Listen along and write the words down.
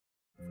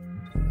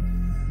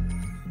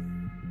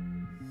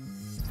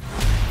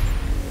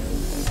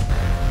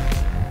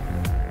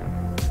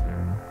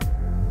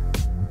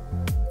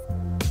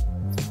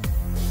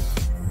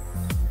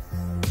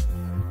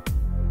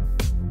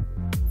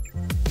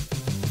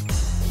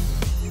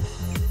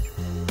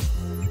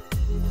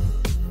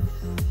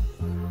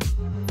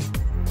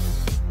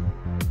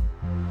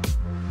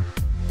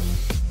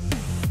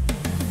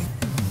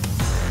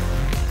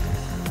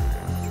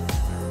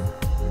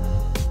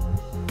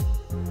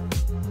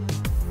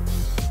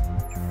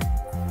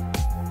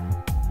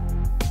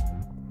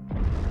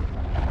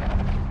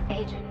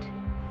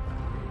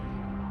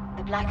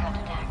blackout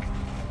attacks.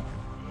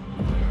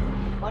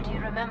 What do you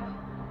remember?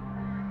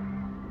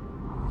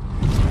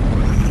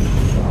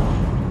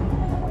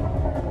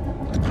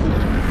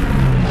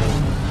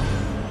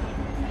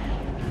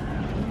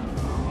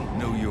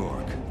 New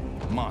York,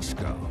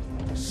 Moscow,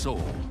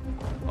 Seoul.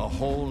 A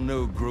whole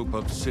new group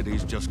of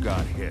cities just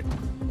got hit.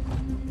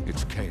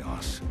 It's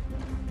chaos.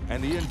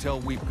 And the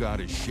intel we've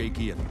got is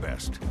shaky at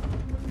best.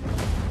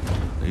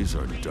 These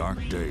are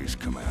dark days,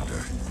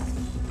 Commander.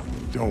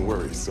 Don't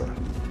worry, sir.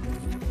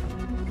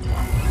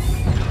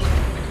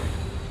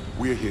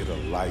 We're here to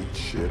light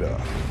shit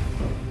up.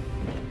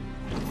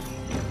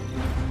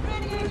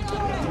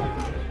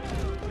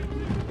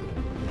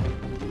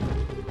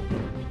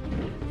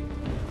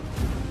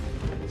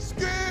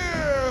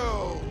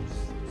 Skills!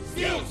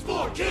 Skills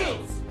for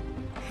kills!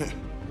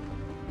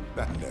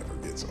 That never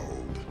gets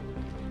old.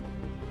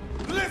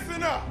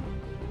 Listen up!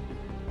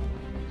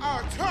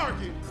 Our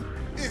target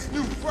is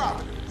New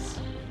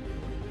Providence.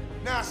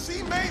 Now,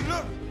 she may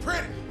look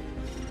pretty,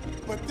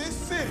 but this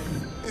city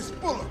is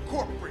full of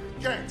corporate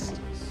gangsters,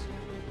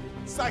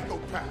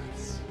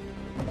 psychopaths,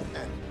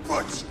 and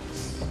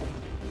butchers.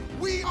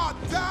 We are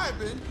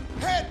diving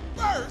head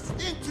first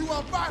into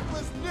a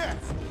viper's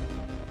nest.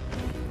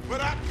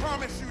 But I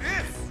promise you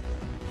this,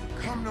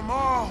 come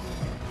tomorrow,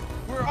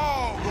 we're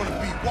all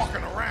gonna be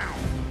walking around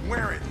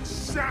wearing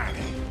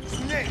shiny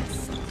snake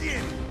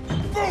skin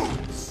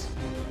boots.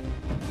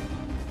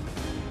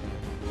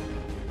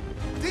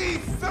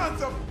 These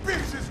sons of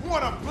bitches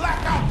wanna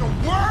black out the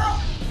world?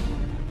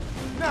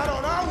 Not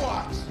on our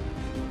watch.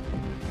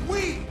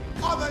 We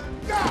are the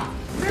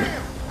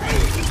goddamn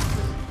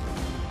agency.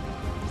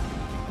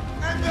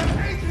 And the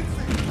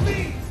agency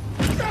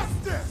needs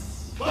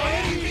justice. By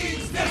any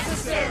means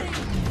necessary!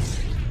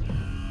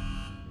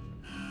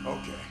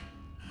 Okay.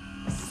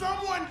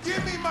 Someone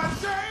give me my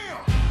jam!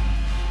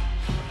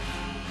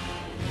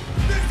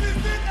 This is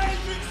it,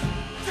 agents!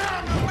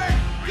 Time to make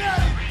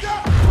Daddy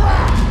Duck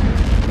cry!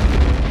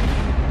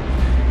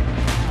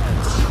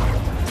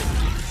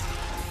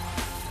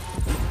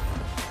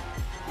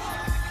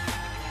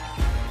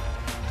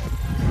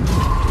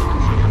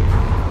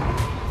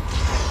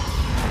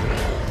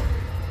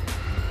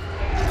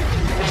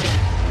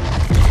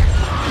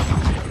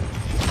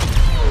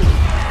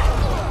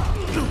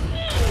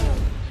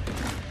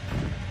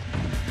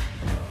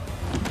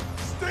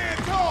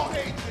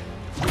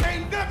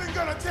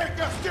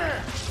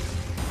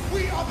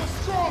 We are the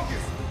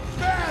strongest,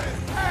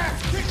 baddest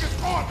ass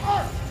kickers on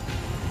Earth!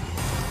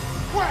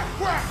 Quack,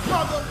 quack,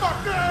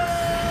 motherfucker!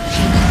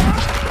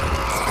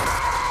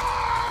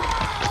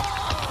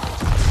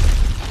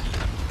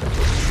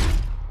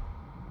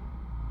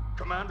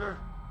 Commander,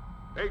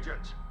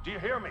 agents, do you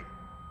hear me?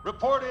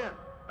 Report in.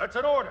 That's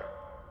an order.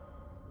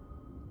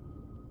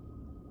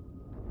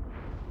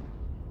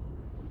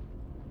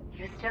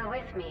 You still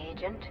with me,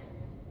 Agent?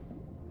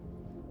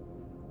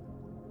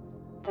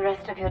 The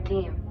rest of your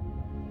team.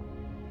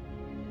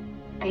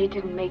 They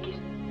didn't make it.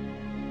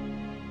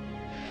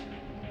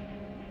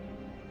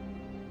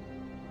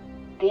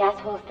 The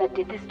assholes that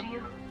did this to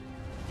you,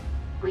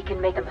 we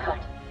can make them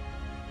hurt.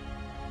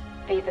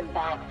 Pay them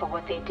back for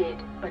what they did.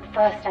 But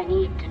first I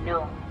need to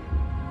know.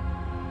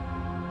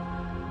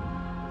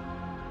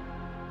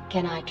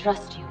 Can I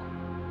trust you?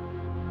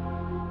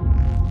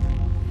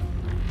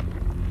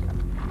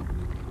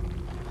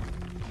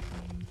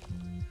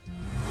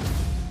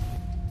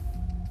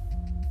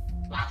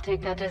 I'll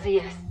take that as a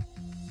yes.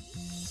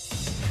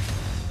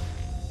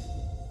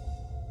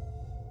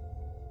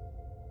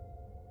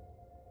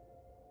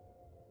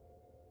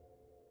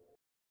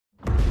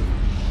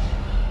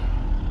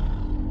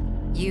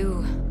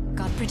 You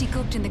got pretty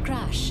cooked in the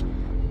crash,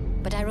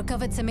 but I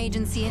recovered some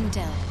agency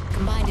intel,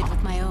 combined it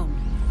with my own.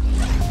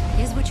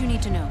 Here's what you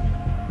need to know.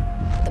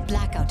 The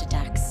blackout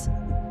attacks.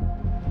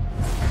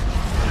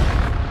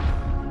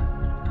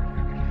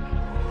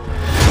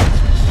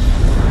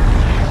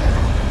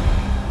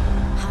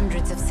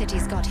 Hundreds of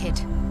cities got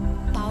hit.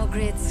 Power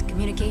grids,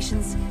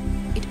 communications,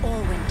 it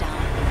all went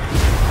down.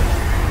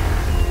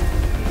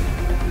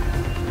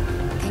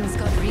 Things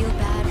got real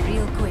bad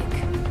real quick.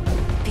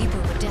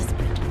 People were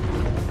desperate.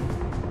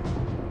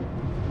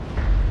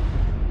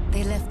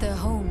 They left their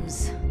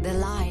homes, their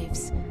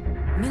lives.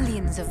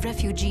 Millions of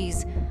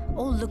refugees,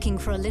 all looking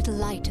for a little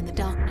light in the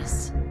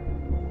darkness.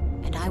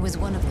 And I was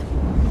one of them.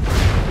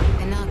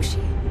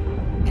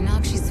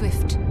 Enakshi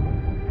Swift.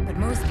 But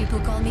most people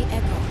call me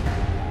Echo.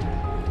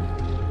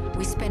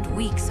 We spent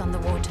weeks on the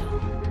water,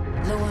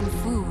 low on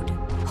food,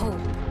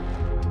 hope.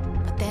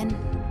 But then,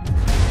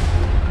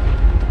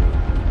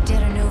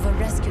 Terra Nova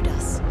rescued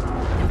us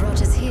and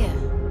brought us here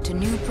to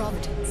New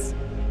Providence,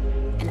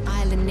 an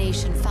island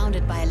nation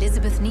founded by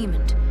Elizabeth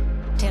Niemand,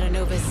 Terra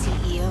Nova's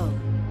CEO.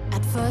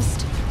 At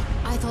first,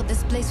 I thought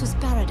this place was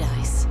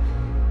paradise.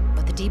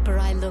 But the deeper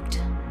I looked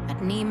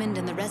at Niemand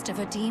and the rest of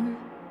her team,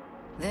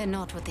 they're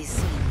not what they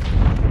seem.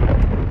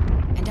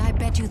 And I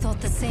bet you thought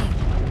the same,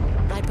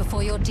 right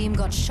before your team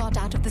got shot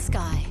out of the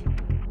sky.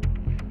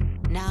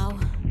 Now,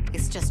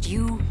 it's just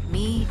you,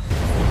 me,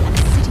 and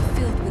a city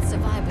filled with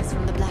survivors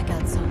from the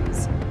blackout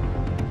zones.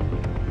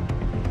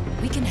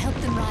 We can help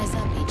them rise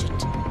up,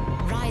 Agent.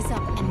 Rise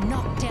up and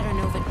knock Terra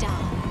Nova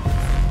down.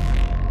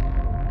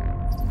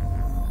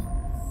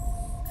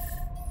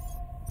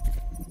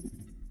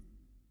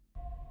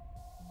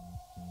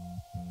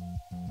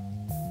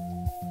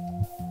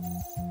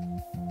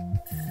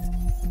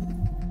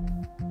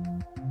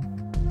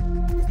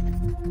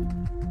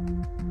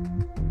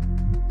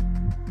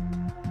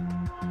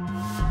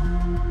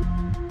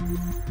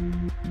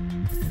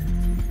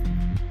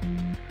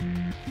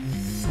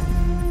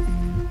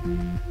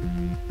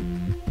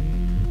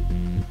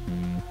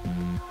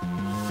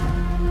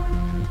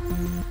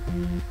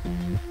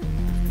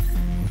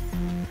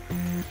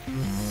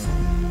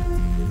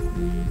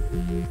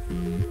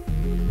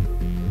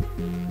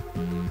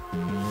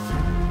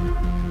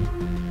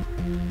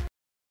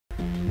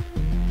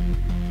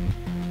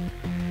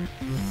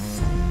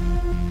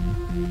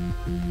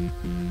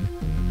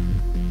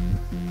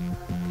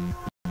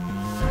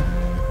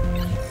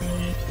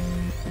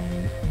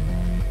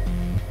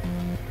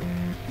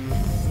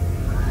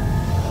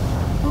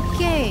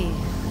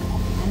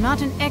 I'm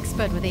not an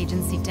expert with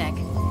agency tech.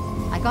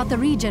 I got the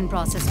regen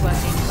process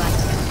working, but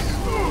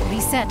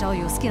reset all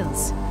your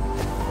skills.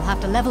 We'll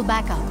have to level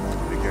back up.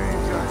 The game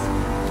just...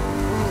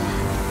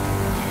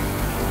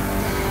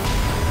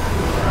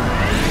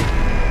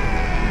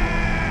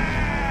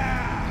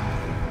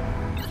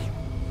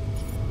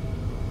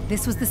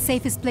 This was the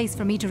safest place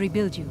for me to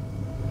rebuild you.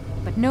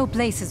 But no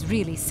place is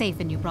really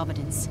safe in New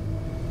Providence.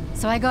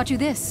 So I got you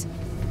this.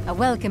 A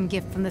welcome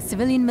gift from the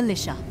civilian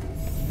militia.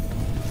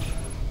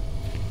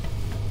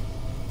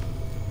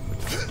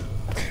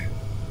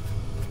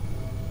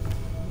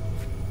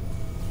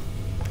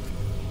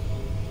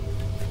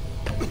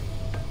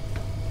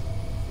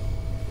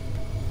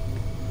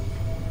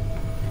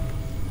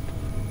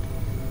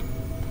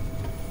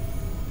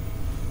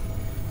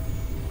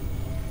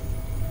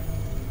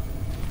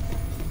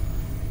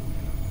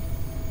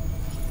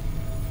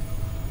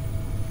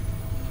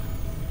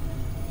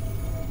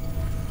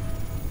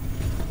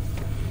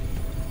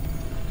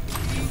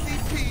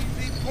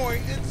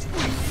 Point and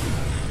sweet.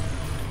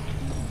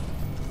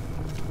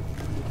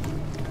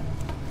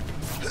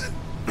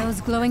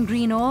 Those glowing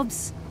green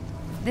orbs?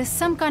 There's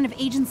some kind of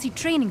agency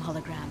training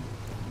hologram.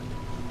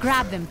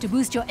 Grab them to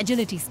boost your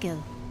agility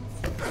skill.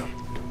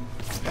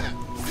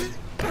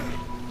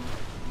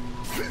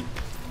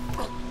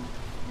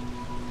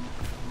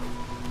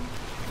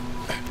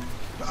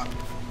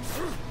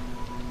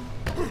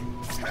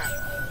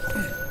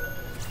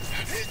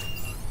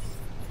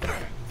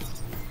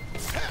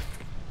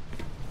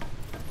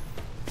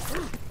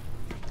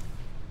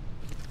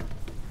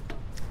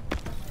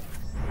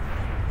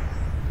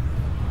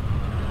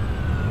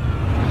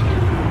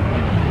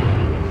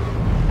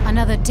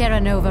 Another Terra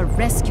Nova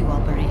rescue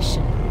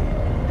operation.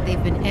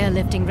 They've been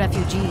airlifting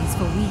refugees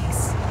for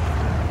weeks.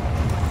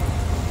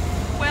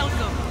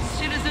 Welcome,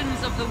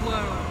 citizens of the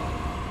world.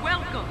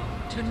 Welcome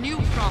to New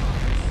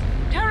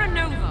Providence. Terra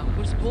Nova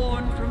was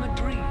born from a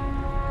dream,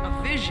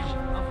 a vision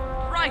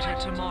of brighter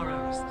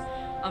tomorrows,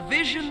 a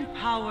vision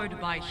powered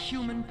by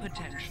human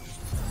potential.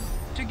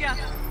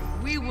 Together,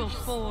 we will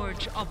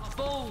forge a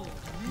bold...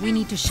 We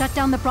need to shut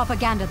down the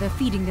propaganda they're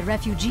feeding the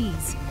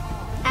refugees,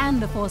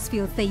 and the force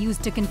fields they use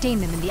to contain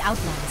them in the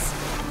outlands.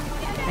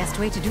 Best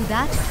way to do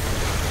that?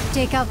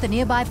 Take out the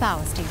nearby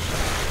power station.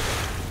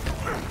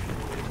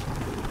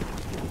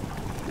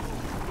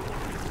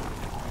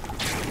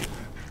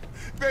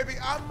 Baby,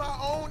 I'm my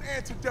own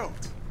antidote.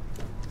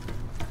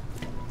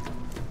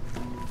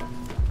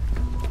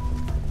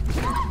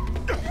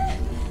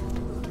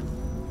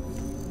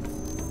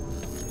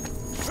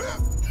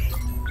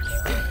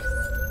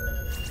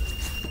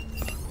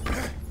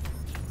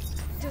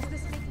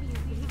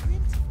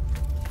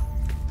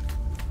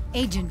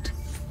 Agent,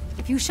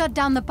 if you shut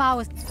down the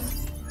power...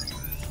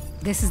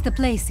 This is the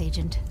place,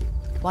 Agent.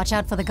 Watch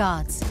out for the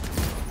guards.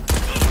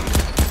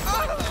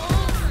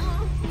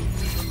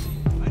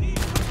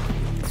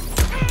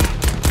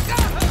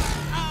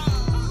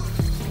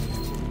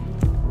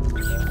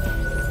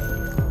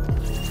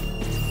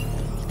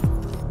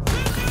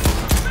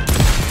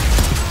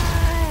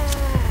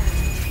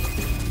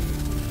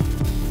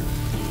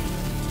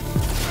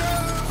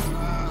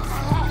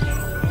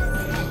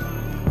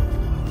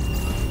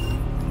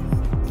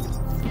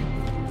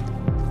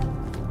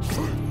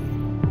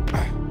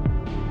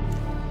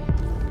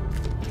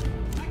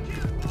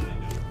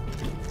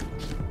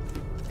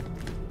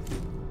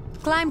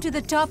 Climb to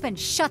the top and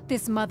shut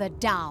this mother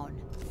down.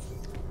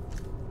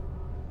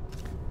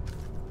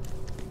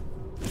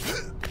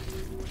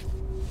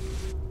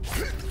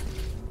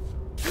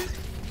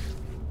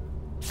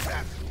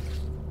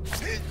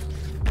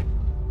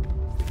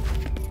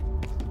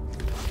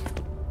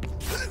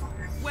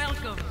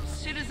 Welcome,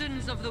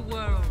 citizens of the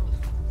world.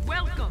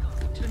 Welcome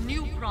to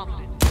New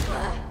Providence.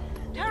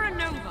 Terra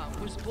Nova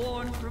was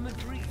born from a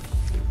dream,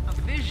 a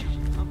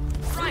vision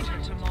of brighter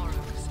tomorrows.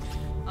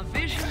 A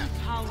vision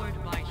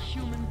powered by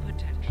human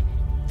potential.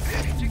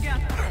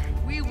 Together,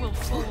 we will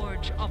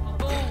forge a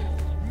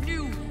bold,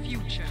 new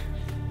future.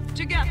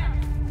 Together,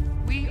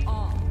 we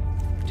are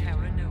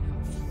Terra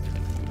Nova.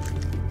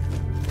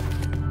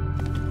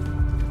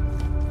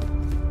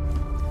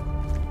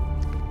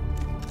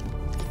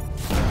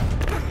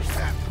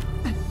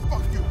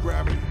 Fuck you,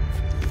 Gravity.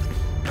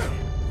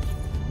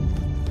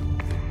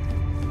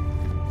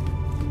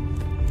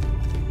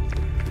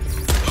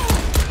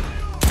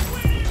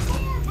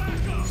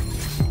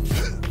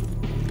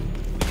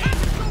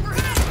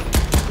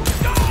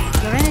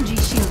 Your energy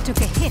shield took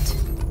a hit.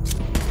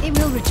 It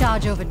will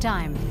recharge over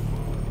time.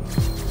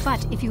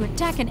 But if you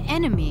attack an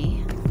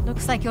enemy,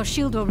 looks like your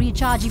shield will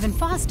recharge even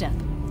faster.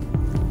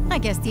 I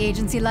guess the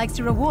agency likes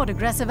to reward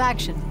aggressive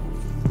action.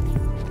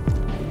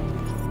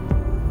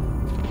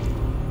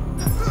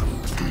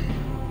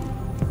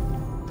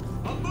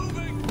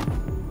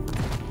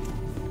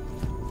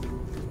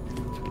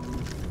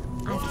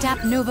 I've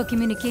tapped Nova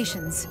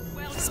Communications,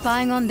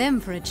 spying on them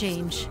for a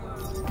change.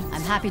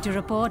 I'm happy to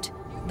report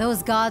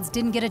those guards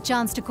didn't get a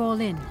chance to call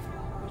in.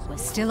 We're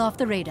still off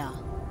the radar.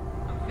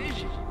 A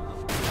vision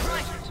of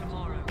brighter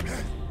tomorrow.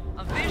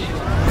 A vision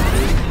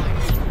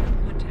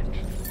of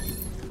potential.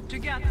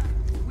 Together,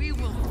 we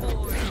will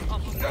forge a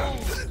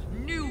bold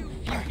new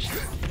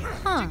future.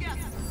 Huh. Together,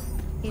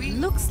 It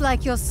looks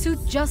like your suit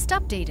just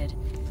updated.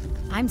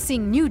 I'm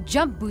seeing new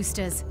jump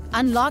boosters,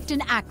 unlocked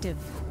and active.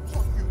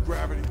 Fuck you,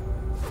 Gravity.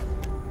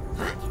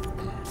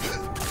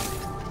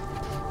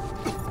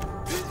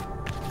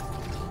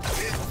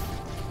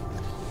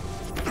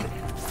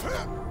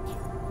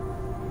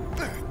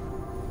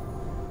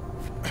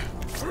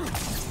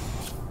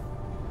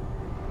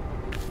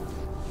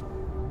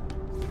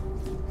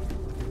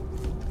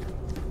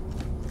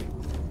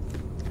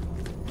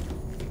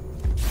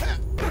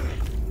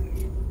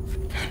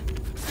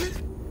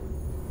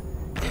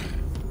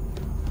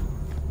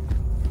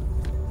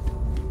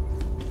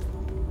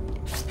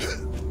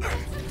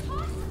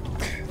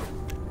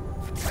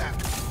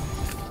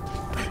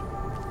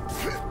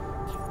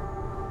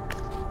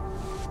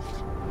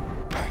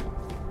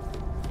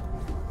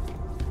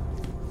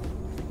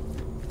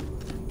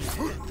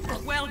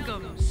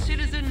 welcome,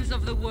 citizens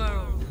of the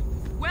world.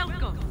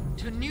 Welcome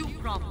to New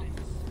Providence.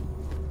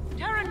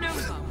 Terra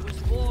Nova was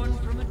born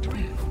from a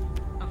dream,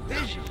 a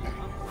vision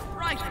of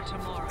brighter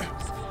tomorrows,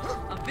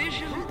 a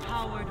vision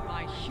powered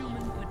by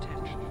human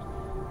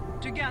potential.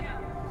 Together,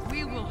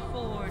 we will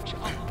forge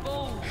a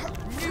bold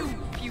new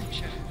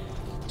future.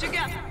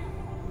 Together,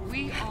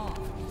 we are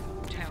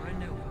Terra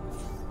Nova.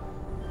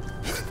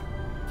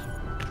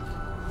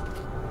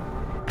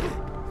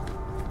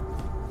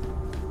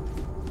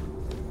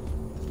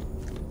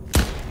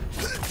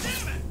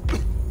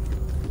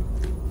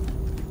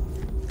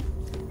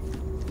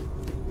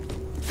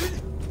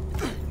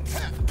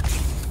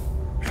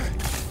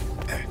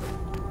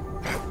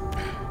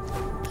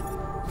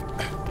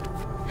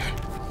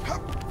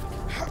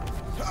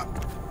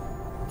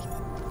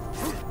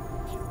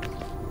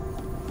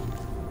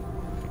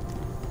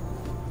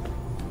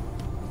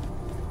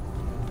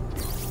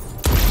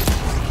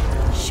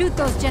 Shoot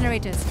those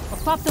generators, or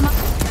pop them up.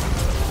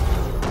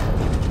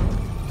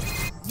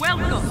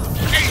 Welcome!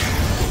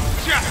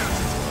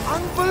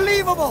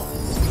 Unbelievable!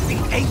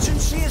 The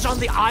agency is on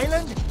the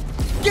island?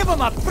 Give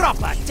them a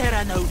proper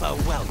Terra Nova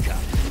welcome.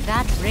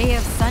 That ray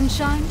of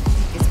sunshine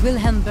is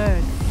Wilhelm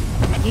Berg,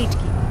 the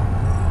gatekeeper.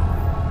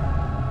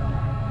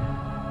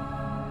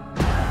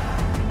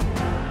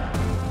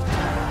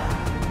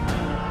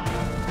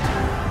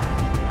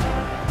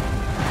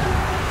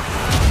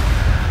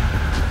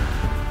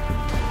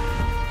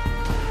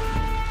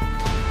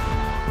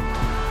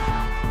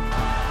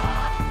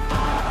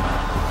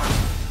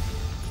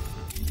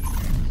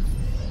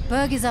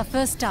 Berg is our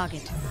first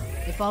target.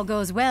 If all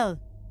goes well,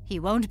 he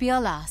won't be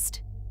our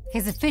last.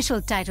 His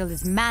official title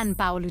is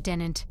Manpower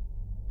Lieutenant,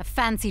 a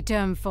fancy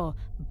term for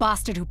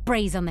bastard who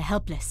preys on the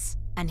helpless.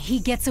 And he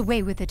gets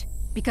away with it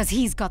because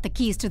he's got the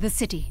keys to the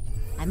city.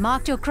 I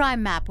marked your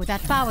crime map with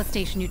that power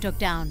station you took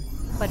down,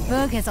 but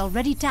Berg has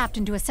already tapped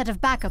into a set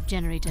of backup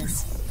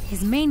generators.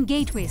 His main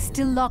gateway is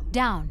still locked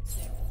down.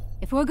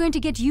 If we're going to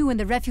get you and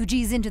the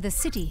refugees into the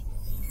city,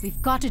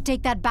 we've got to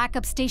take that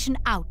backup station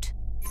out.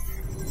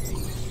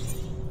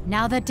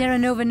 Now that Terra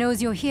Nova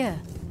knows you're here,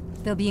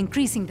 they'll be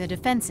increasing their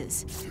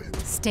defenses.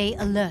 Stay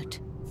alert.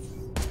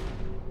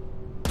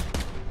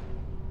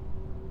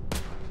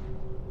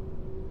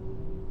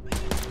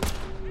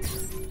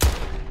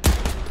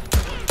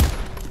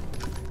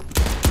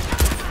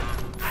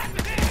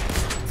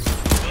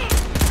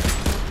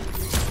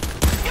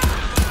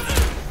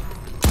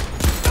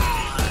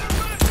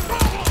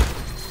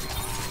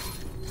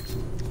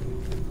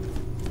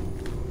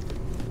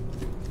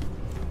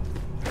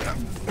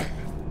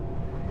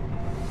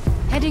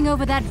 Heading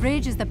over that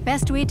bridge is the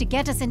best way to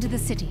get us into the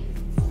city.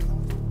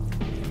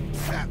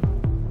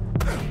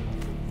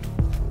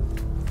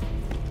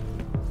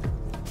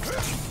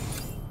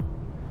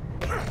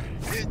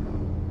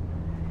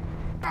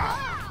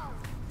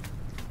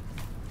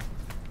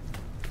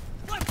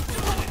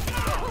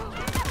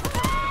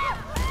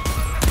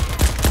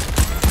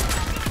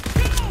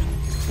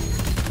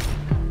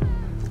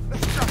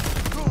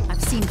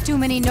 I've seen too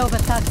many Nova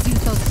thugs use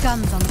those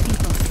guns on the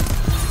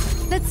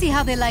people. Let's see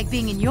how they like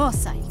being in your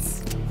sights.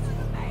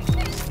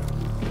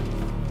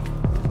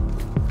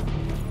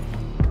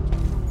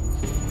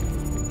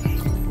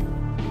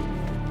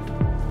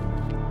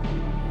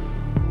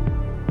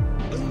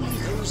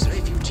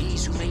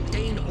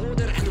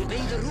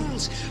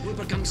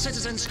 become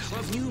citizens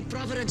of New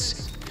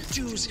Providence.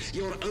 Choose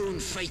your own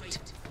fate.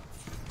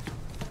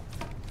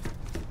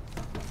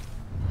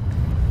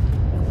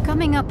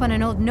 Coming up on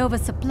an old Nova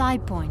supply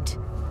point.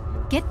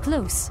 Get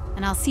close,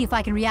 and I'll see if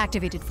I can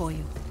reactivate it for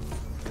you.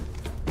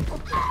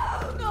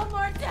 No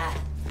more death!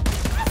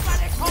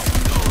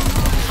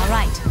 All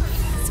right.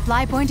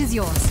 Supply point is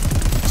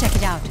yours. Check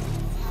it out.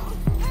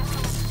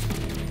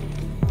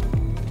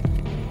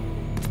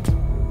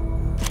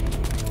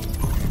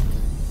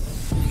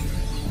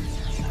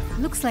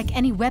 Looks like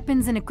any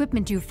weapons and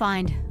equipment you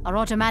find are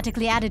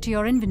automatically added to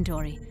your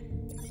inventory.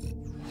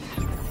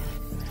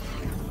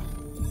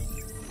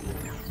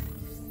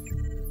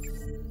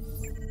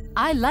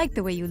 I like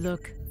the way you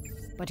look,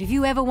 but if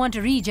you ever want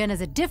to regen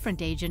as a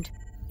different agent,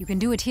 you can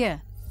do it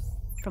here.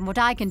 From what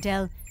I can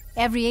tell,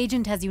 every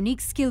agent has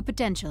unique skill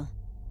potential,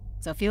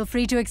 so feel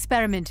free to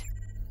experiment.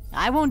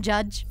 I won't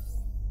judge.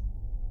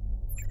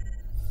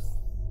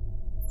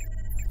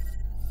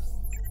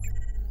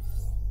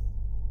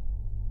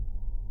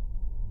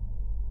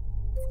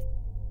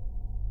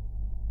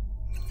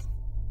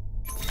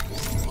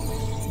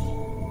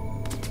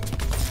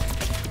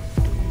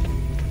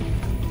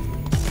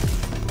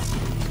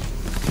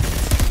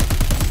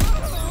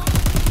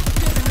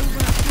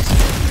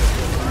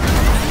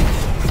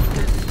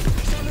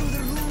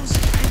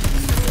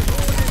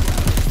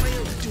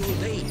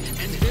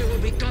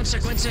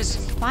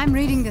 If I'm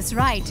reading this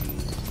right,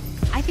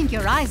 I think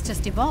your eyes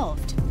just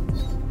evolved.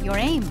 Your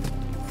aim.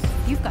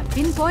 You've got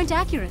pinpoint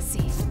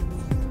accuracy.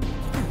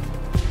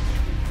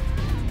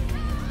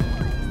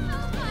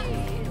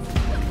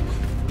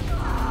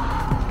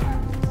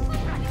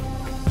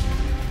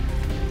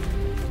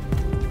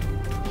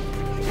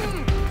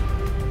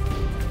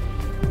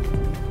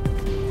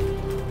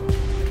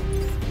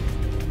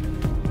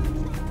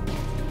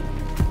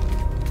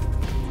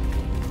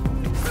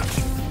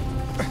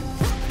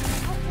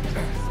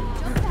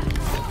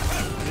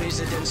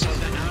 Residents of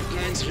the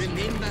Outlands,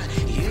 remember,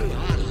 you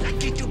are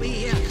lucky to be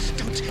here.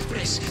 Don't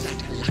press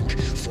that luck.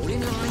 Fall in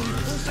line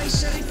or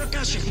face the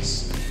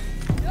repercussions.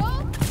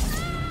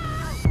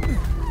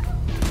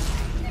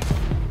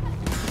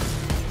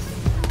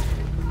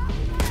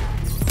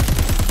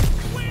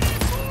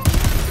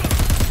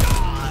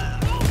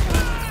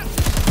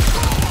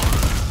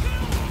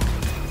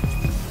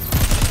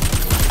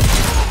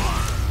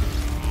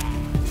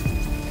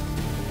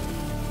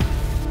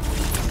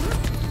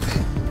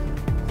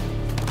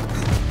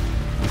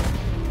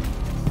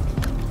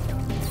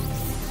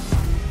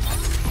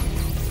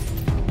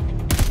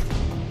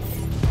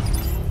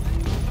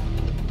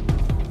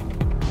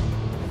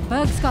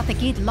 Berg's got the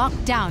gate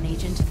locked down,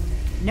 Agent.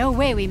 No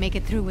way we make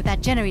it through with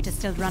that generator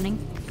still running.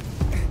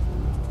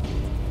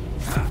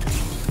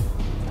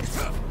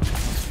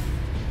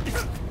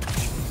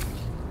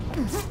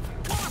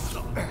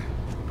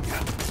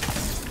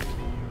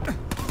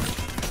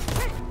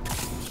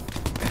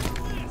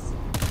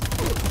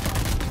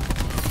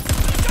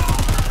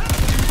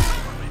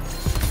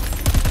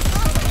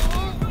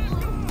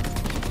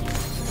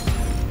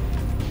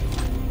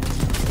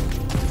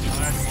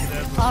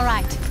 All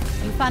right.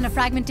 You found a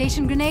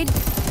fragmentation grenade?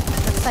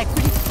 Looks like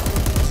pretty...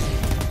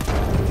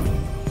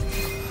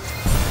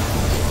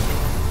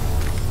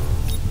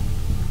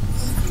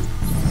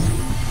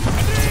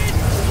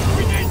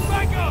 We need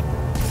backup!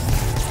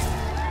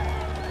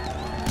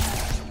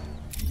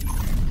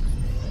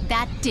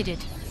 That did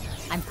it.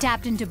 I'm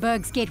tapped into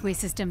Berg's gateway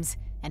systems,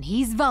 and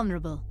he's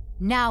vulnerable.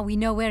 Now we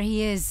know where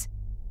he is.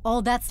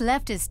 All that's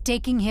left is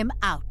taking him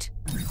out.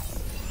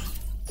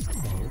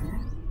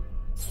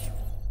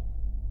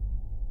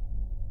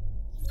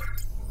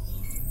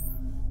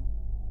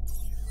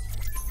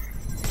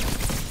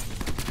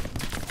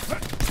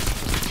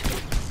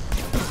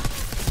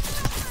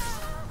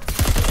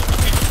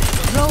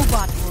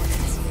 Robot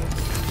warriors.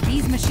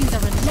 These machines are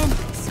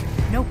relentless.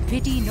 No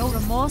pity, no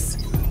remorse,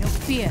 no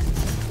fear.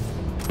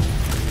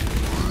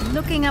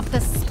 Looking up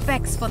the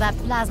specs for that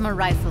plasma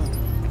rifle.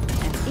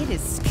 And it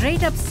is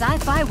straight up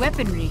sci-fi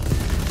weaponry.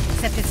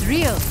 Except it's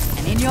real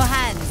and in your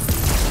hands.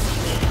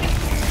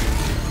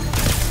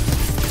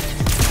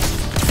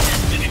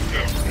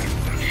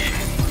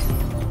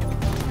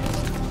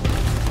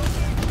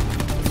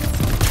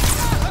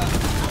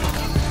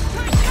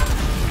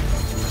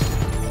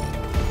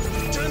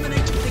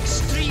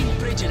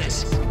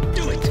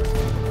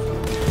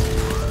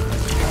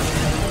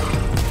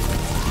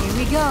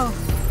 Go.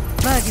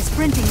 Berg is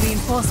printing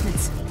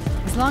reinforcements.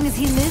 As long as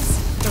he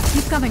lives, they'll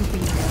keep coming for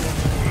you.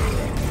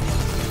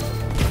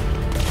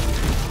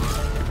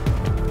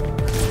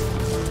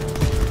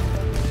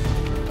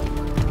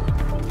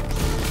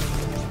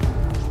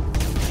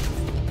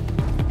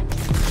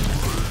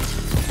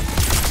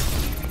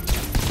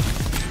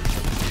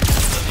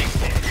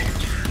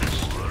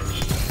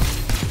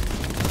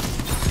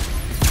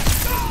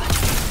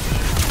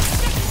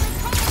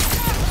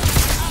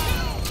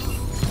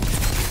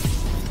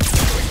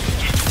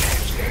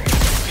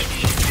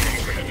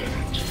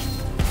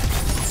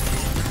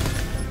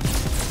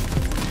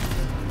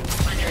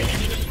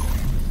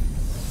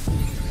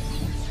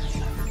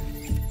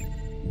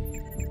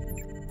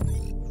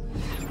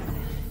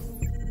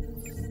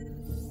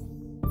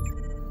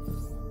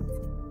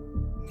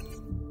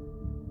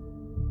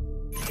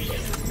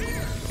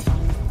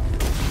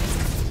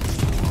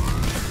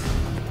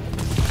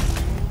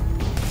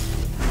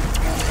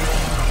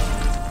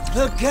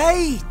 The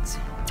gate!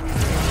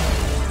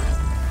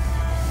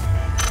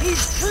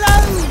 He's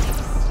closed!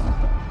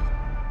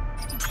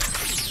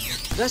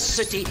 The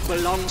city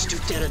belongs to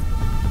Terra.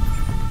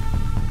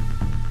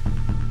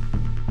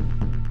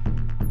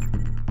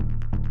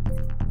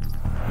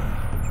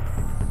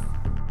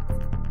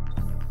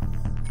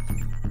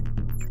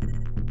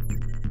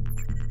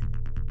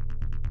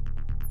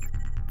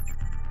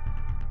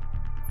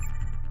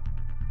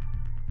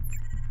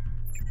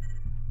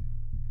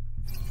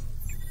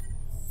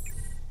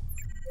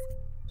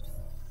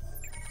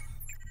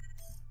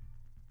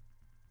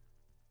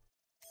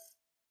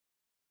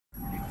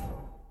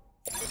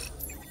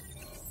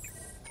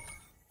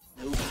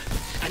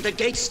 And the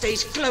gate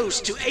stays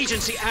closed to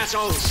agency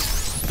assholes.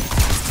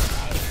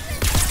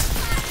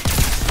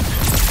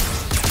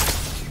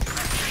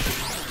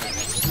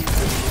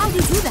 How'd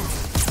you do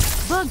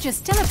that? Berg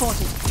just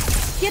teleported.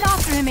 Get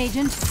after him,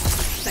 Agent.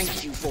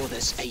 Thank you for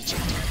this,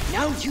 Agent.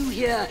 Now you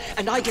here,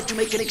 and I get to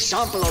make an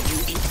example of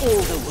you in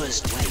all the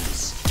worst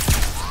ways.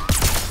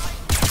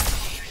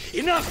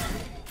 Enough!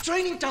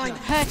 Training time! You're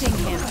hurting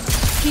him.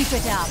 Keep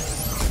it up.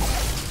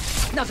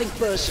 Nothing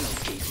personal,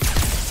 kid.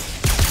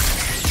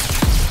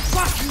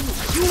 Fuck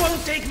you! You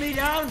won't take me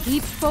down!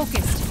 Keep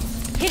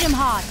focused. Hit him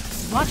hard.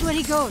 Watch where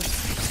he goes.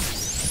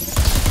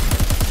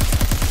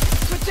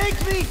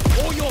 Protect me,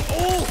 or you're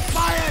all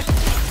fired!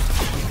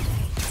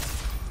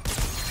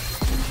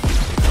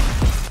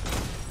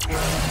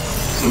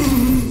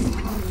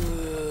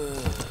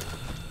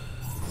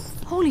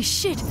 Holy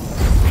shit!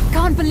 I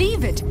can't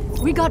believe it!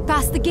 We got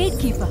past the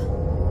gatekeeper.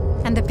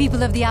 And the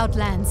people of the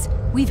Outlands.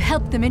 We've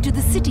helped them into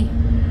the city.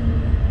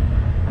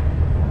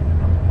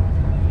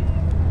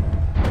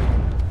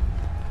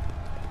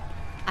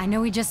 I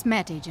know we just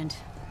met, Agent.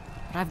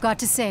 But I've got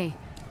to say,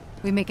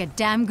 we make a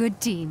damn good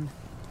team.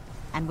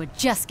 And we're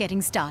just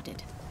getting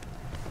started.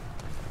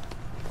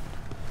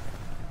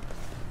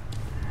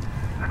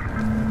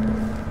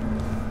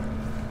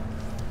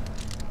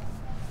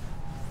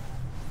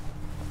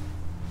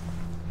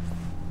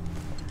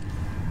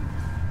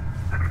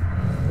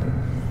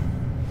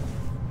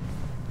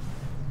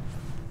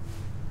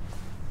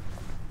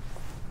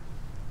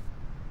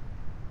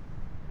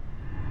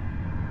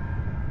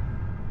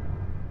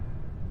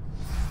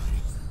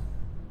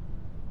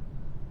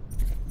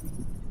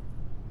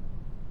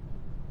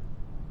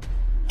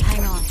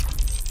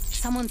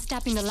 Someone's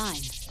tapping the line.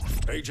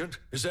 Agent,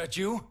 is that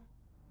you?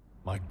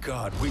 My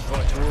God, we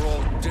thought you were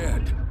all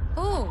dead.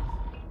 Oh,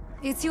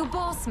 it's your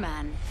boss,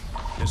 man.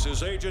 This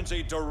is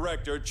Agency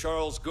Director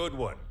Charles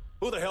Goodwin.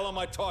 Who the hell am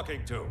I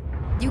talking to?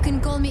 You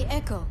can call me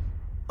Echo.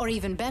 Or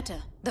even better,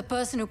 the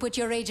person who put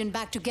your agent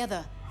back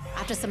together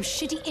after some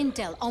shitty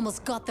intel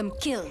almost got them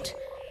killed.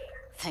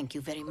 Thank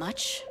you very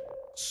much.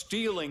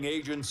 Stealing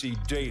agency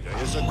data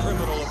is a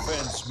criminal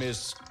offense,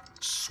 Miss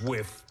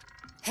Swift.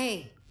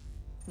 Hey,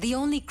 the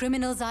only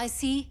criminals I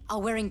see are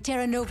wearing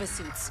Terra Nova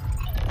suits.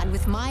 And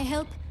with my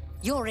help,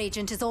 your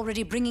agent is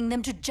already bringing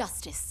them to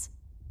justice.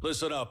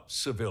 Listen up,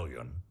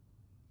 civilian.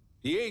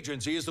 The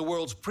agency is the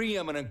world's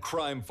preeminent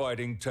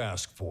crime-fighting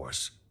task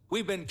force.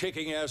 We've been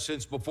kicking ass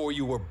since before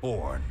you were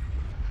born.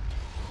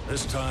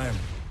 This time,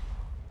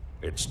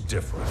 it's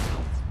different.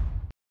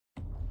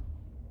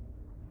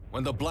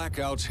 When the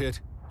blackouts hit,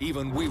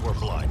 even we were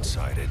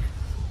blindsided.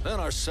 Then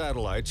our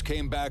satellites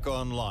came back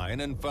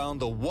online and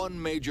found the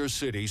one major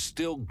city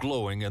still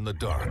glowing in the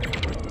dark.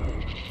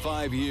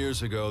 5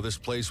 years ago, this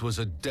place was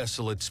a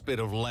desolate spit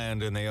of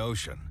land in the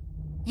ocean.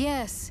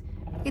 Yes,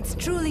 it's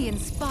truly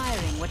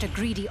inspiring what a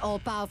greedy,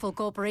 all-powerful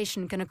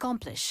corporation can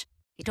accomplish.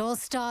 It all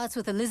starts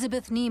with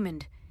Elizabeth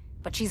Niemand,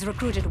 but she's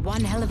recruited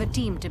one hell of a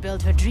team to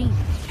build her dream.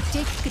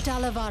 Take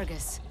Catala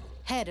Vargas,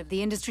 head of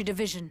the industry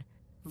division.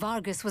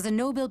 Vargas was a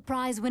Nobel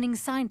Prize-winning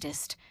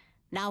scientist,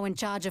 now in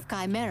charge of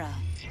Chimera.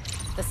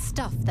 The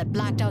stuff that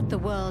blacked out the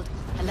world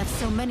and left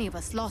so many of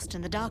us lost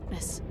in the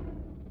darkness.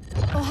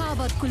 Or how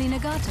about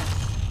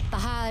Kulinagata, the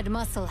hired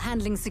muscle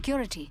handling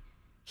security?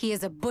 He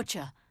is a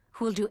butcher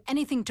who will do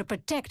anything to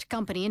protect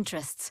company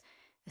interests,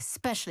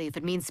 especially if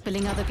it means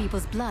spilling other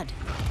people's blood.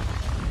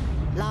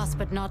 Last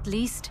but not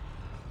least,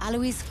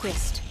 Alois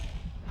Quist,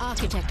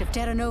 architect of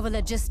Terra Nova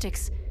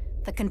Logistics,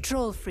 the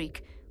control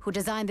freak who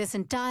designed this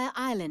entire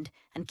island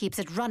and keeps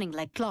it running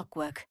like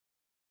clockwork,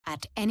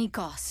 at any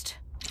cost.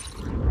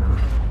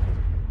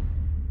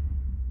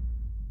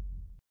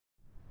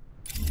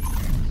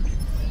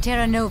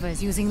 Terra Nova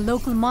is using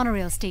local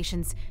monorail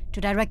stations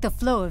to direct the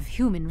flow of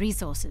human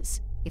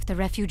resources. If the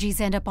refugees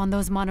end up on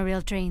those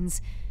monorail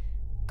trains,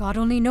 God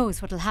only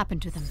knows what will happen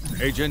to them.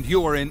 Agent,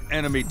 you are in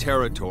enemy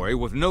territory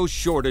with no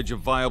shortage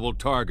of viable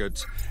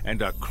targets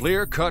and a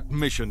clear-cut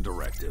mission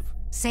directive.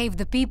 Save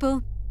the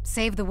people,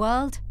 save the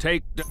world.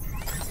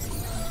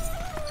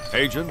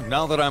 Agent,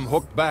 now that I'm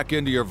hooked back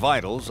into your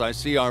vitals, I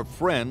see our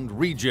friend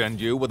regened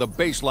you with a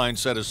baseline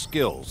set of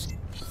skills.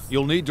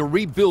 You'll need to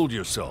rebuild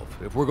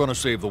yourself if we're going to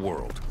save the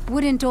world.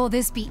 Wouldn't all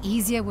this be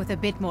easier with a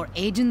bit more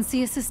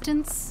agency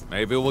assistance?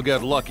 Maybe we'll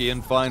get lucky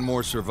and find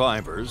more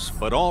survivors,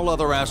 but all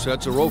other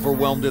assets are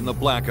overwhelmed in the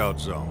blackout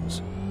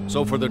zones.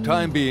 So for the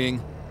time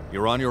being,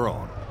 you're on your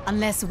own.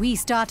 Unless we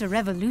start a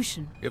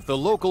revolution. If the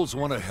locals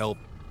want to help,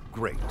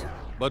 great.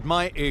 But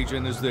my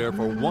agent is there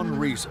for one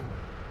reason: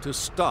 to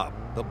stop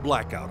the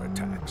blackout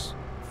attacks.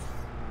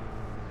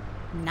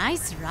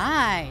 Nice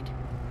ride.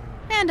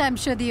 And I'm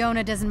sure the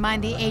owner doesn't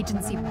mind the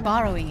agency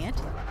borrowing it.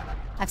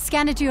 I've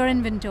scanned it to your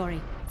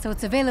inventory, so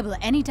it's available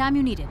anytime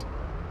you need it.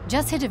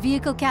 Just hit a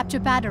vehicle capture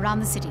pad around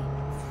the city.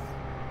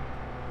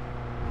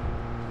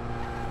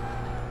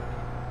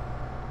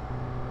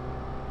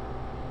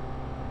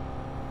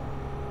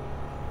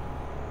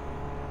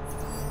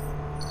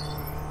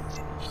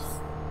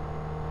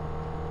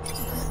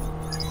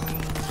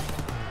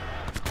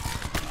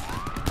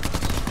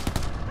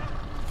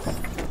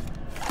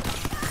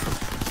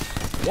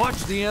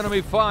 Watch the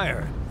enemy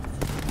fire!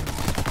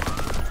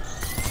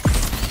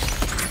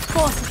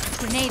 Forces with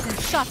grenades and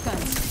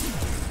shotguns.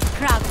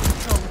 Crowd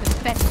control with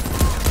the best.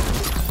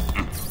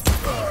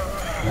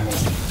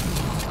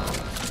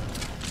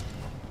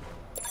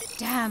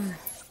 Damn.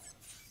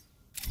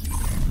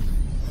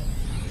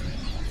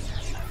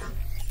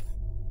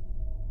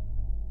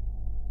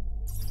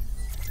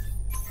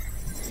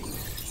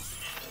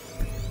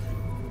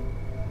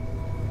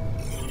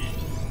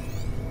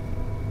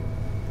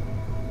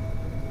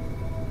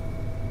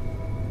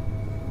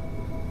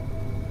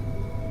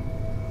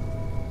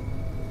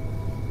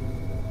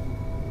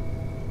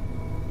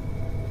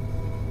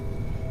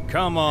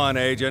 Come on,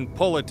 Agent,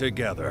 pull it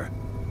together.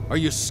 Are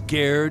you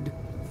scared?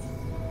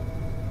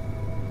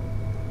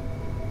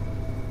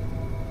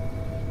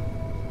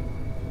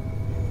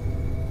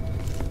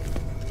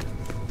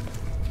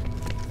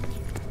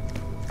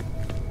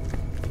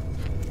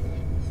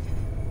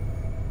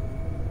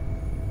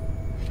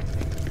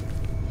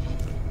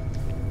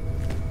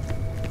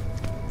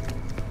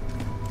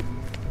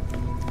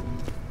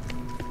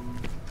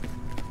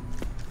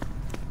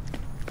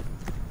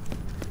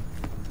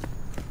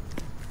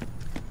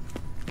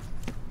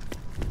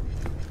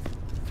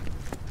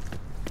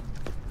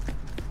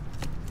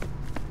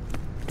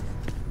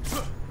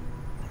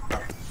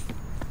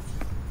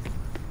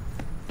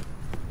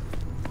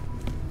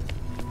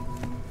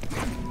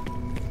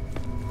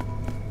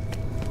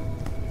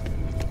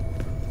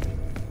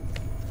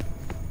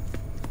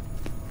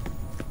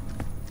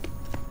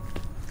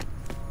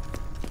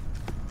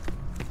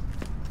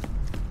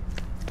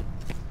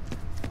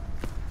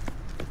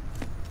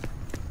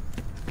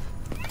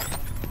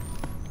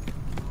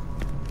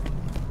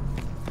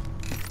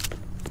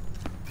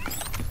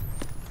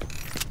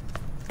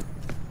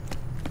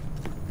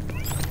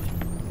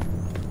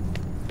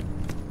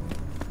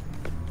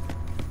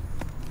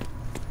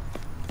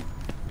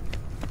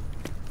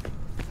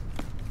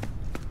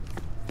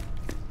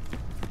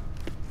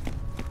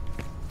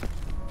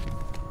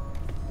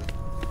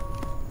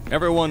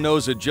 Everyone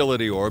knows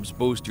agility orbs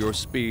boost your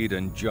speed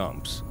and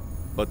jumps,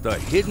 but the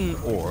hidden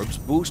orbs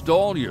boost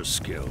all your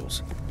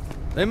skills.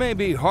 They may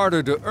be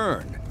harder to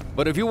earn,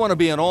 but if you want to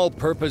be an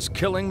all-purpose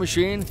killing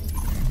machine,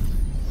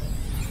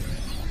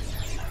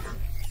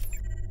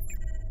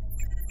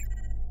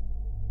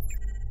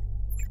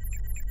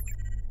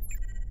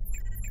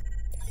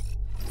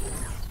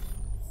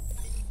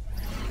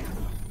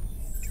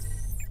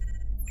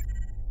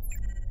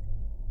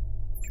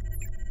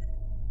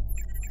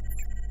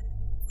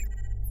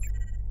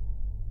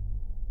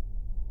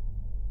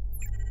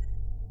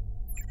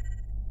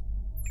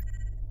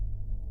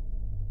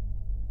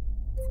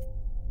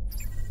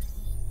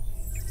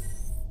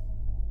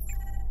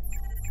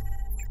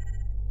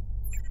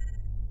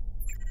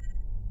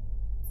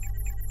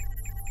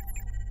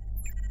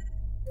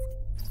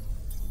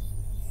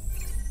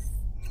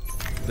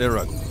 they're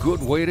a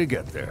good way to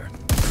get there.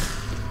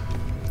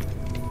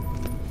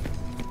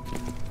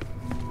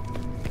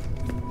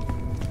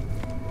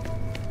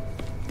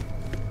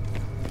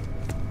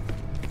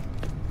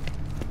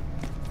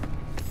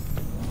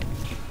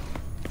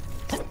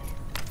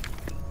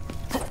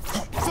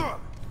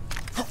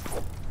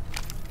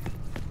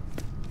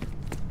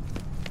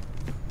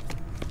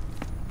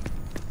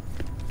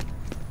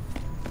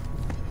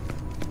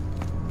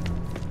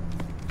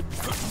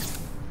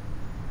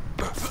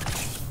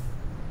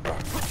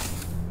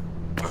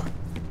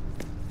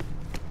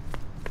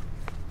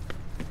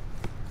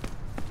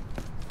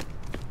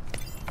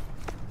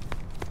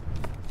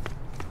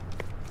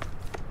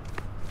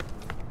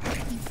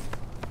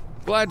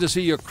 Glad to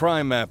see your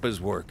crime map is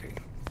working.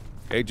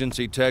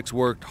 Agency techs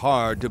worked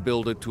hard to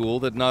build a tool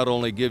that not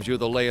only gives you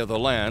the lay of the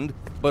land,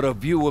 but a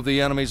view of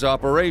the enemy's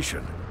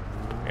operation.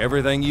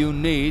 Everything you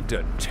need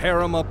to tear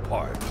them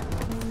apart.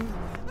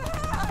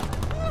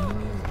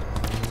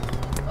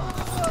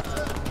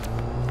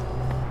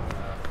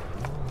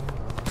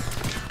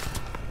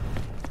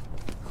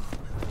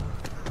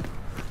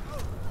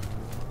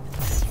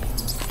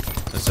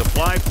 The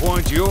supply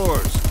point's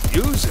yours.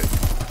 Use it.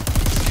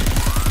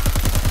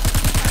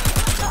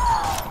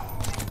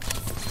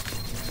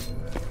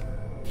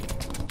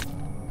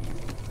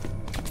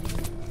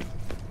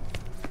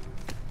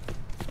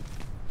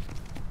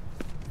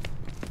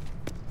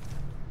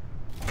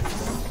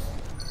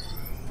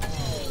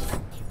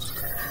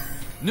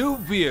 New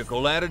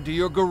vehicle added to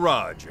your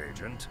garage,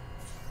 Agent.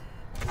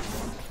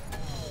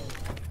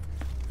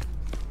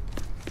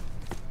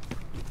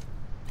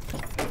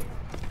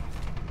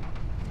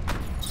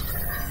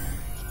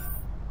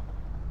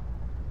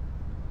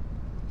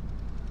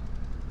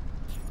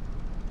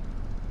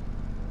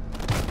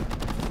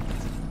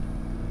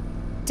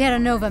 Terra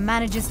Nova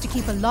manages to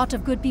keep a lot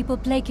of good people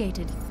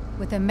placated,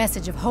 with a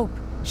message of hope,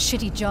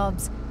 shitty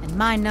jobs, and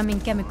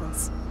mind-numbing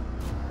chemicals.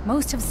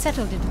 Most have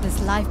settled into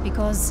this life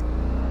because,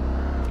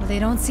 well, they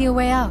don't see a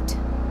way out.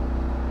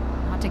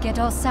 Not to get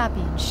all sappy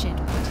and shit,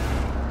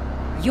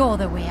 but you're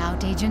the way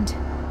out, Agent.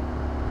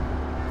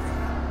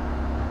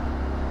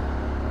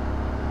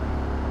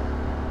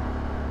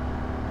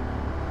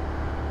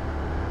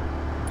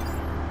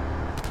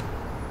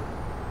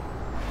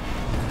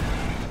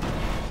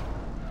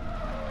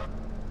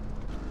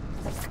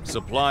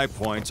 Supply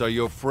points are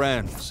your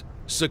friends.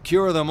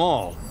 Secure them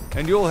all,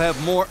 and you'll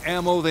have more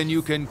ammo than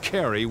you can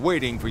carry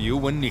waiting for you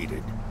when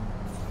needed.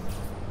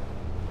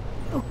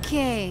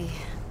 Okay.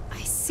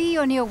 I see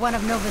you're near one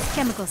of Nova's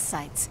chemical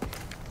sites.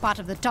 Part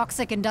of the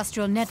toxic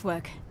industrial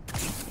network.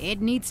 It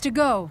needs to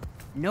go.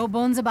 No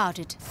bones about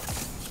it.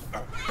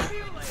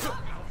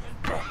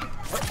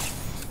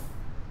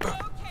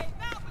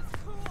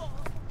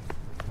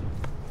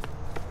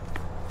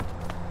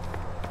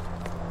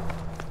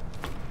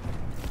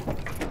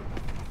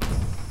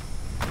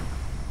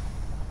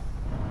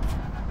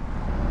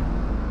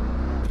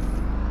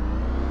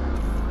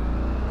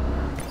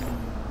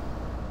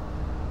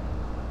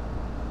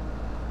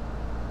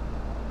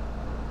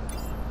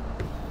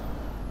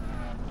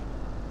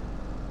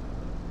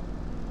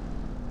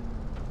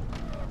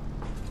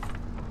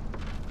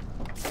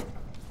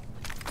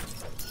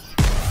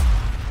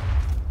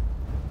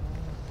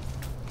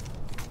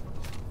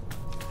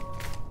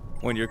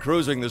 When you're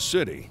cruising the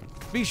city,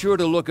 be sure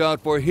to look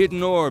out for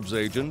hidden orbs,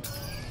 Agent.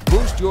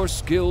 Boost your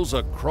skills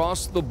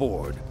across the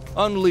board.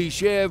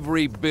 Unleash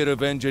every bit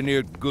of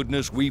engineered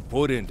goodness we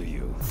put into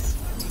you.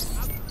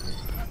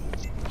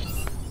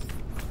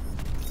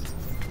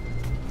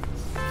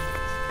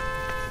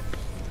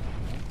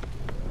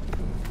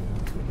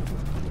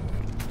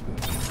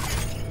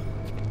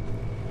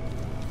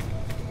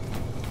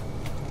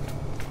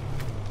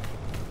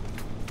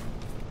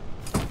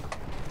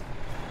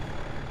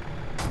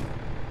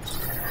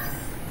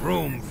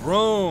 Vroom,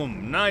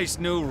 vroom. Nice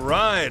new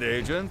ride,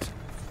 Agent.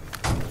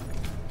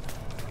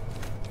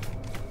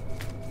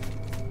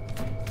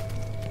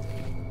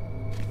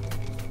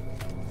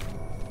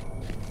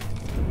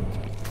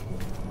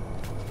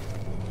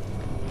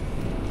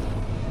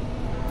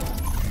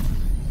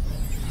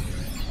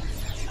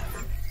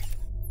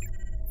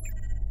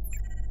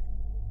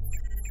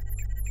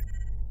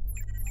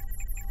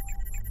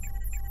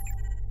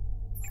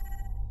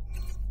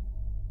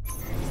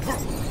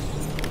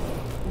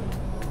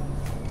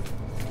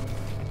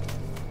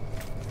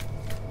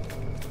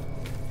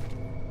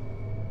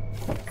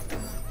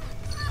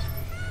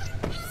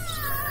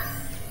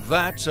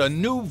 That's a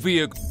new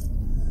vehicle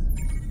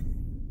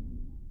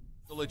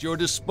at your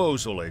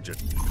disposal,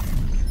 Agent.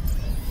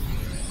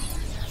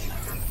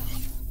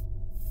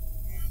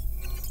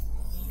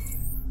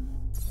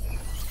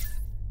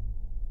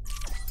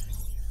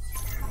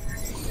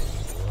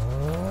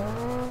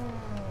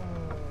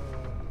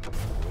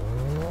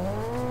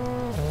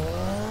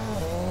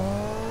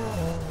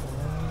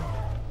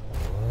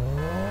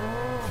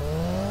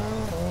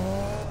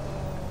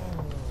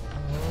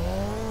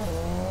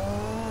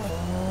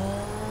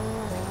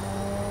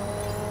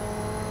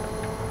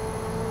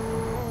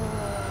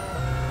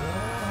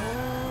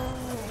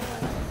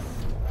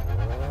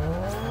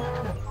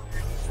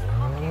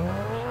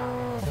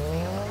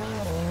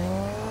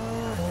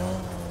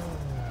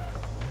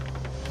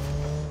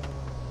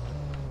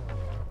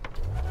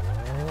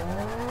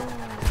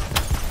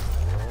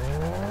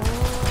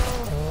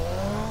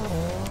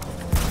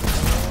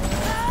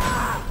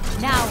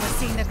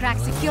 Crack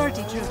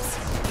security troops.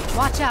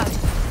 Watch out.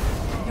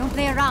 Don't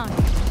play around.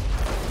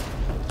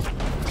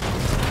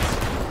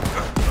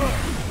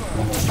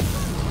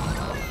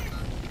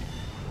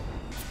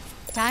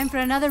 Time for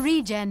another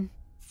regen.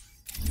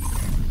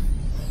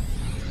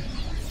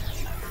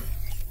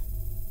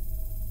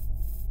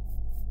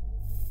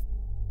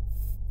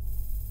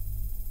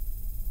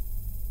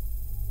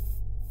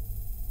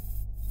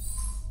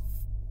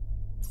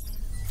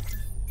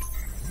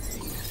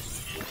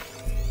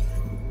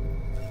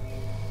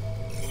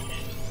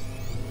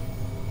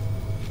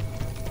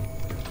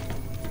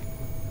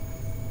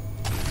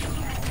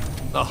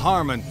 The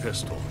Harmon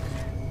pistol.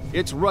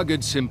 Its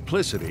rugged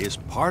simplicity is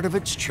part of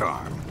its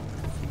charm.